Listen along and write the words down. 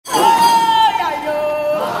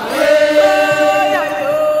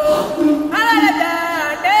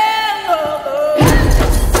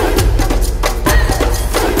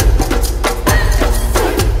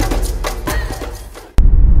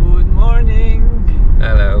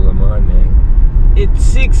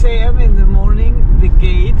6 a.m. in the morning, the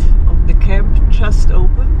gate of the camp just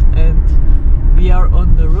opened and we are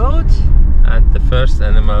on the road. And the first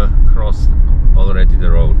animal crossed already the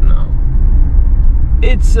road now.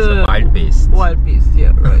 It's a wild beast. Wild beast,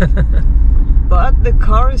 yeah, right. But the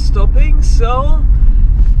car is stopping, so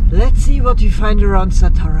let's see what we find around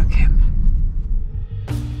Satara Camp.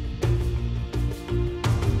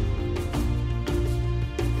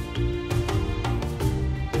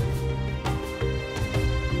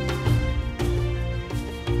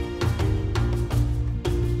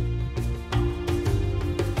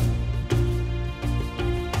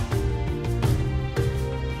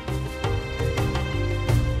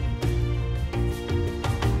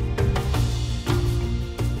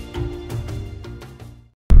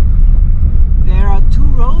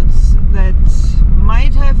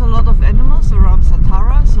 A lot of animals around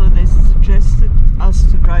Satara, so they suggested us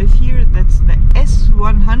to drive here. That's the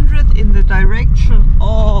S100 in the direction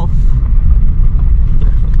of,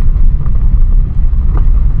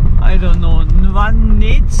 I don't know,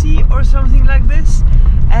 Nwanetsi or something like this,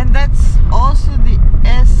 and that's also the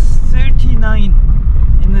S39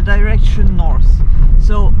 in the direction north.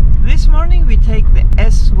 So this morning we take the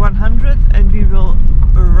S100 and we will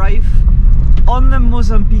arrive on the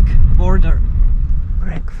Mozambique border.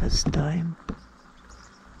 Breakfast time.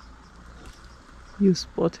 You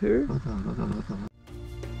spot her?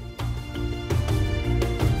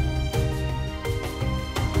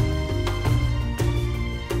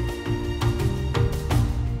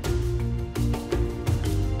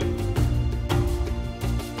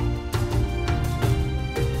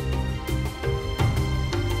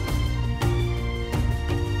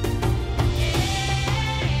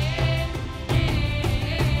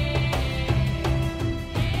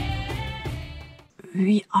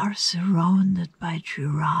 We are surrounded by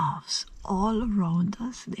giraffes all around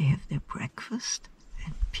us. They have their breakfast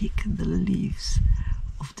and pick the leaves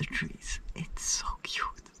of the trees. It's so cute.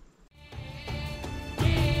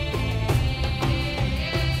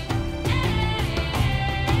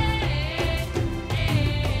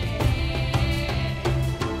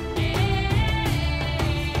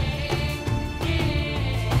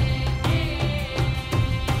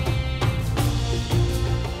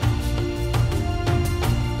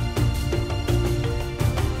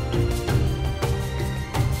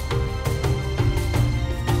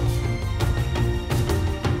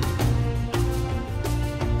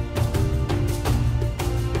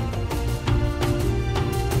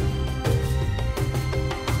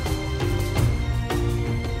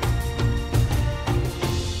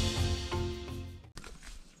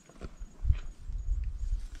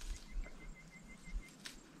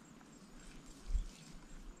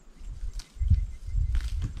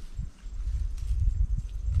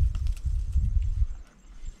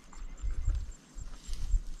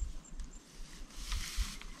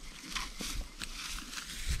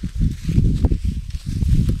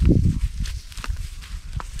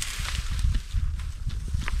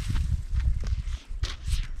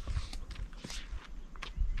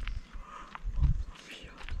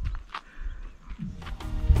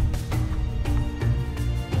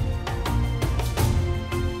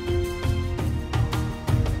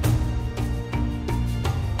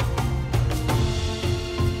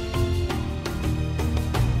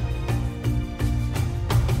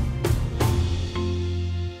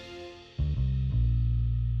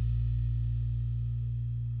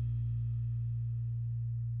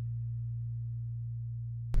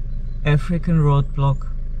 African roadblock.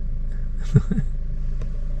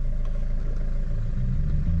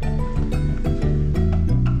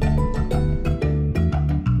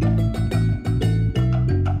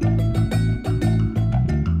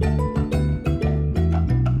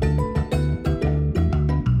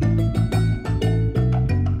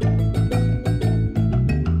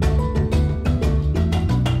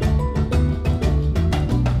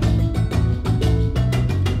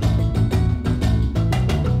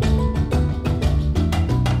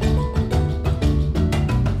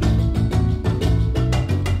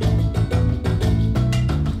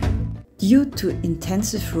 Due to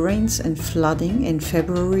intensive rains and flooding in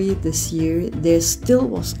February this year, there still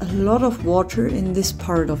was a lot of water in this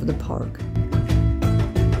part of the park.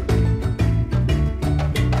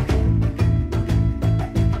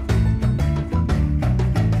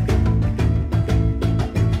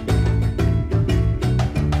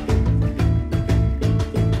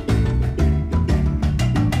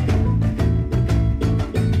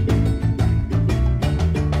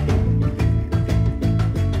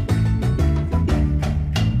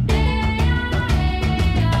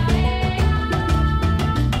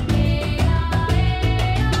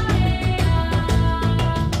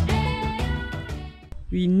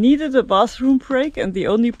 needed a bathroom break, and the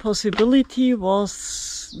only possibility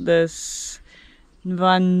was this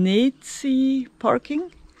Sweni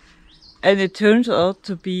parking, and it turned out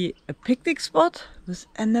to be a picnic spot with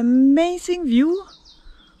an amazing view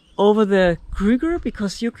over the Kruger,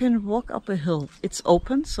 because you can walk up a hill. It's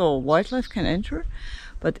open so wildlife can enter,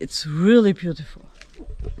 but it's really beautiful.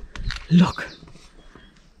 Look!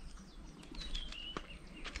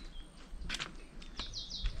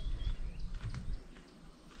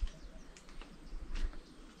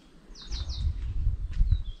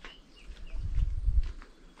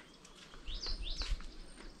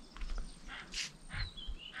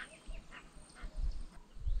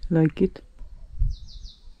 Like it?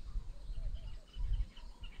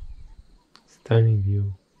 Stunning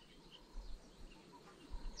view.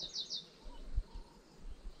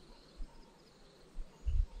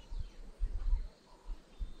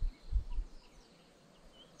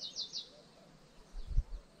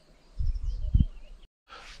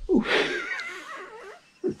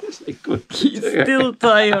 He's still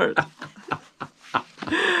tired.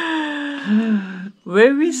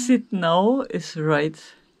 Where we sit now is right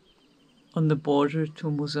on the border to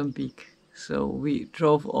Mozambique. So we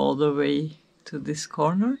drove all the way to this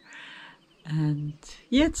corner, and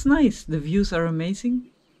yeah, it's nice. The views are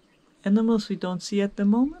amazing. Animals we don't see at the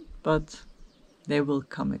moment, but they will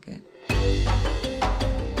come again.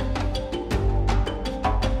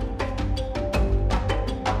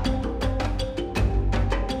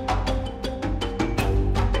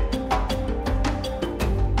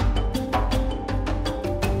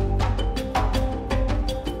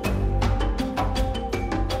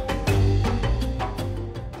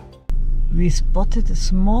 We spotted a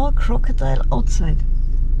small crocodile outside,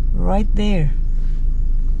 right there.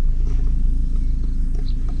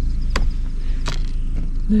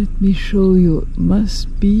 Let me show you. It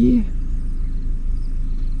must be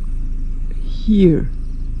here.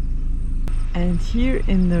 And here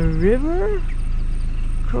in the river,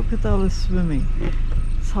 crocodile is swimming.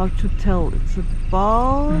 It's hard to tell. It's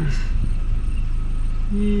about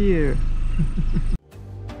here.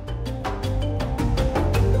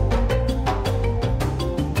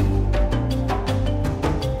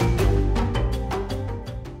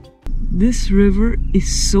 This river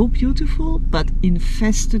is so beautiful, but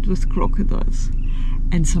infested with crocodiles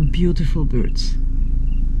and some beautiful birds.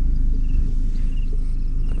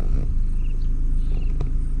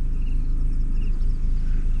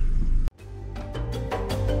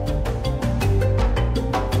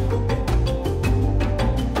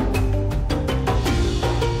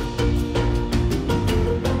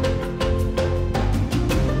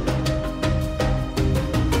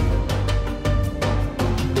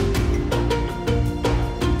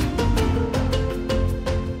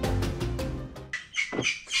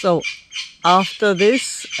 So, after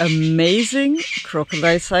this amazing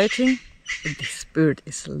crocodile sighting, this bird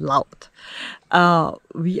is loud.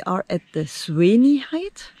 We are at the Sweni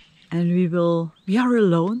height, and we are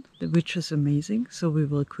alone, which is amazing. So we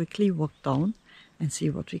will quickly walk down and see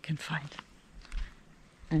what we can find.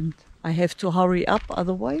 And I have to hurry up,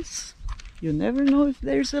 otherwise you never know if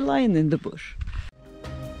there's a lion in the bush.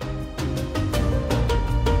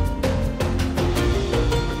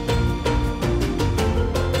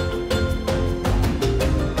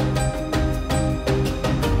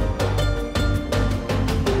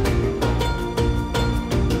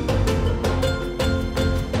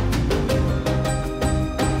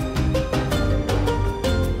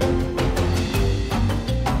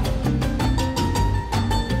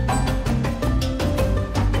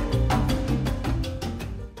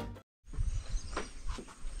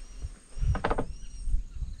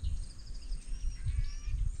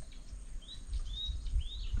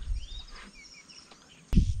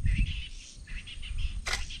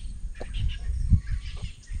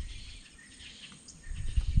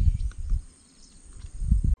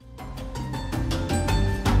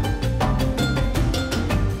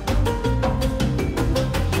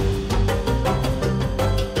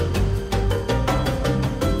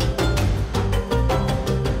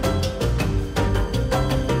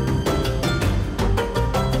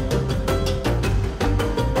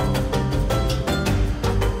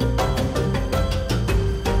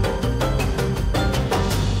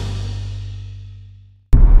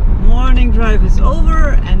 Drive is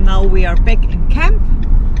over, and now we are back in camp,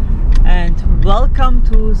 and welcome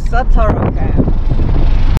to Satara Camp.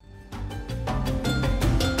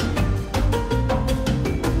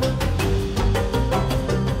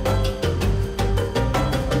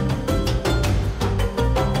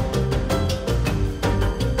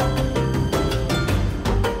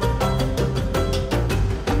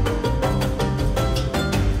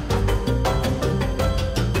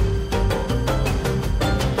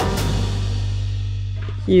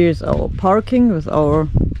 Here's our parking with our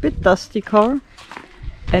bit dusty car.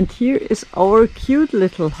 And here is our cute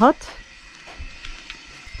little hut.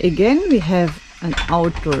 Again, we have an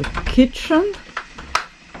outdoor kitchen.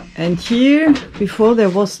 And here, before there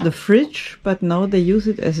was the fridge, but now they use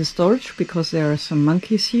it as a storage because there are some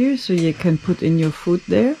monkeys here, so you can put in your food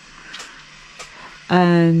there.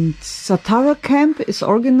 And Satara Camp is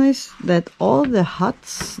organized that all the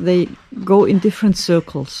huts, they go in different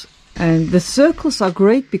circles. And the circles are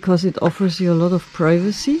great because it offers you a lot of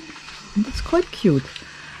privacy. And it's quite cute.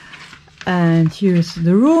 And here's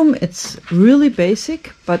the room. It's really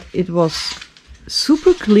basic, but it was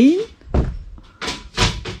super clean.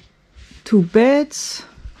 2 beds,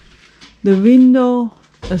 the window,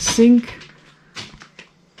 a sink,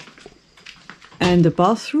 and a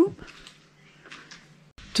bathroom.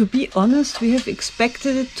 To be honest, we have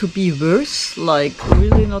expected it to be worse, like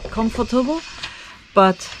really not comfortable,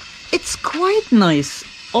 but it's quite nice.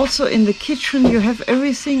 Also in the kitchen you have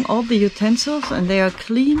everything, all the utensils, and they are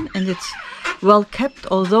clean and it's well kept,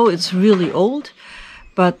 although it's really old.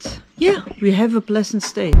 But yeah, we have a pleasant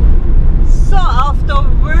stay. So after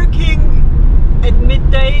working at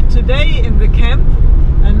midday today in the camp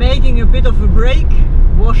and making a bit of a break,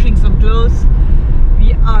 washing some clothes,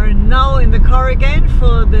 we are now in the car again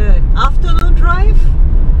for the afternoon drive.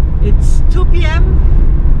 It's 2 p.m.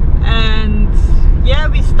 and yeah,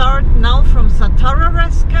 we start now from Satara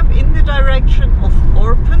Rest Camp in the direction of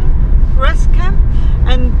Orpen Rest Camp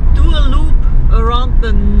and do a loop around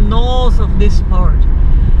the north of this part.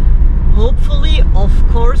 Hopefully, of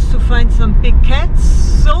course, to find some big cats.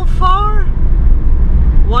 So far,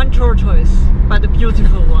 1 tortoise, but a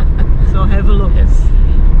beautiful one. So have a look. Yes.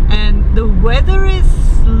 And the weather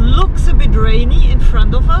looks a bit rainy in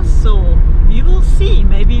front of us, so we will see.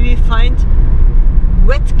 Maybe we find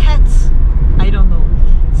wet cats. I don't know.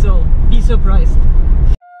 So be surprised.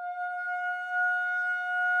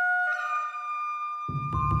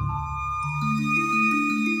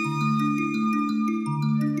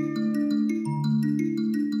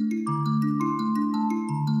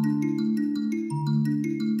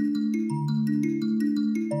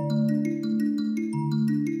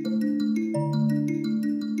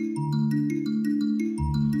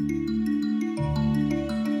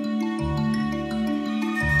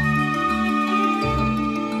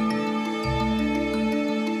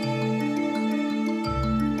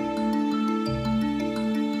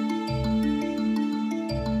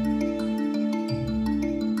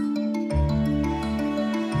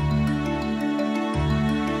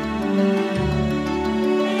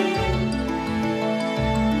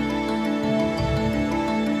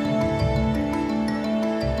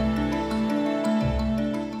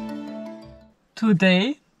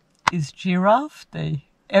 Today is giraffe day.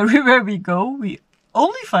 Everywhere we go, we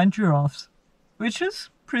only find giraffes, which is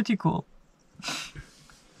pretty cool.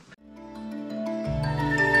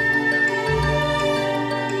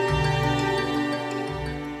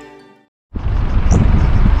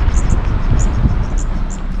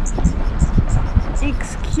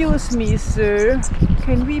 Excuse me, sir.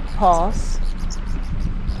 Can we pass?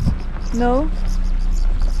 No?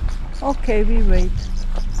 Okay, we wait.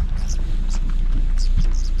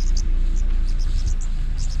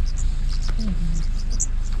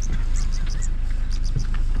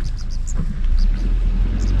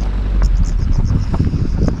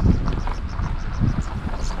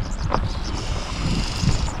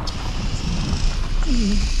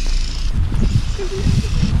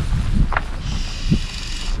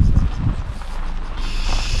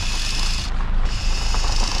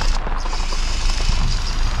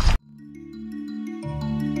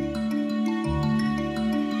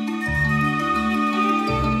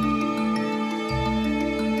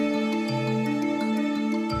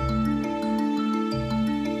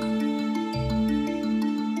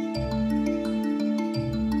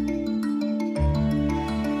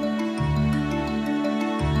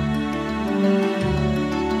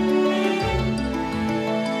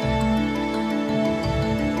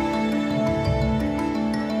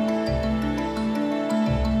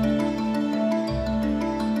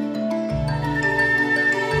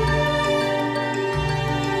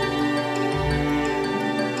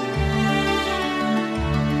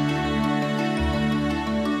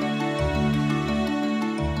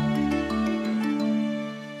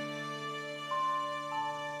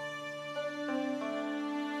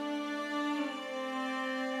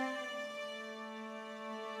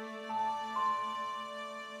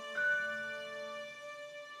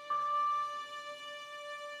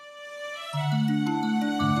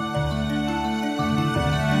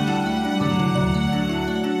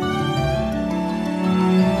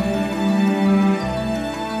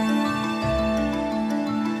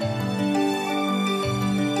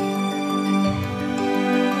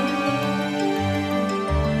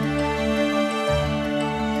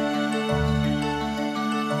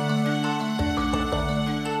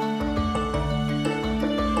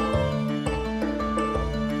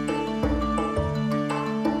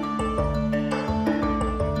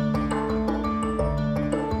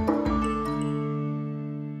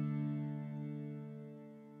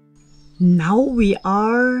 Now we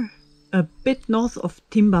are a bit north of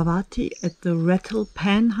Timbavati at the Rattle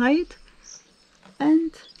Pan height,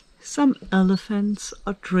 and some elephants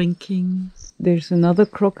are drinking. There's another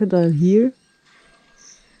crocodile here.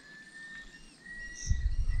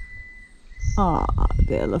 Ah,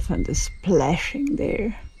 the elephant is splashing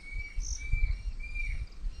there.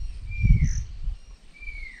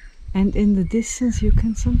 And in the distance you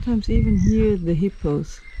can sometimes even hear the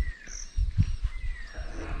hippos.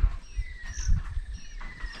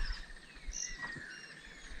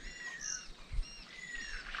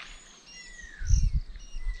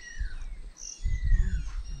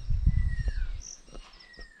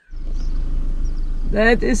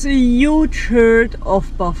 That is a huge herd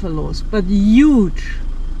of buffaloes, but huge,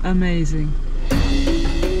 amazing.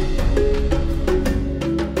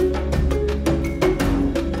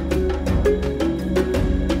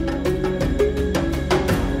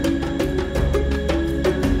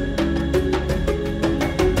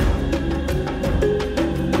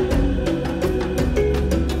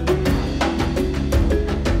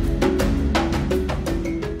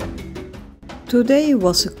 Today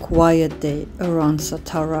was a quiet day around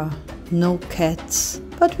Satara, no cats,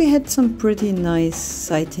 but we had some pretty nice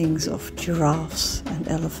sightings of giraffes and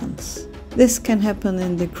elephants. This can happen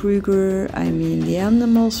in the Kruger, the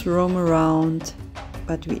animals roam around,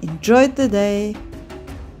 but we enjoyed the day.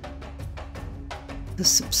 So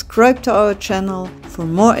subscribe to our channel for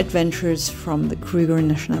more adventures from the Kruger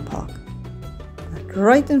National Park. But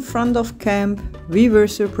right in front of camp, we were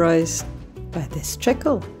surprised by this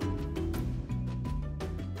jackal.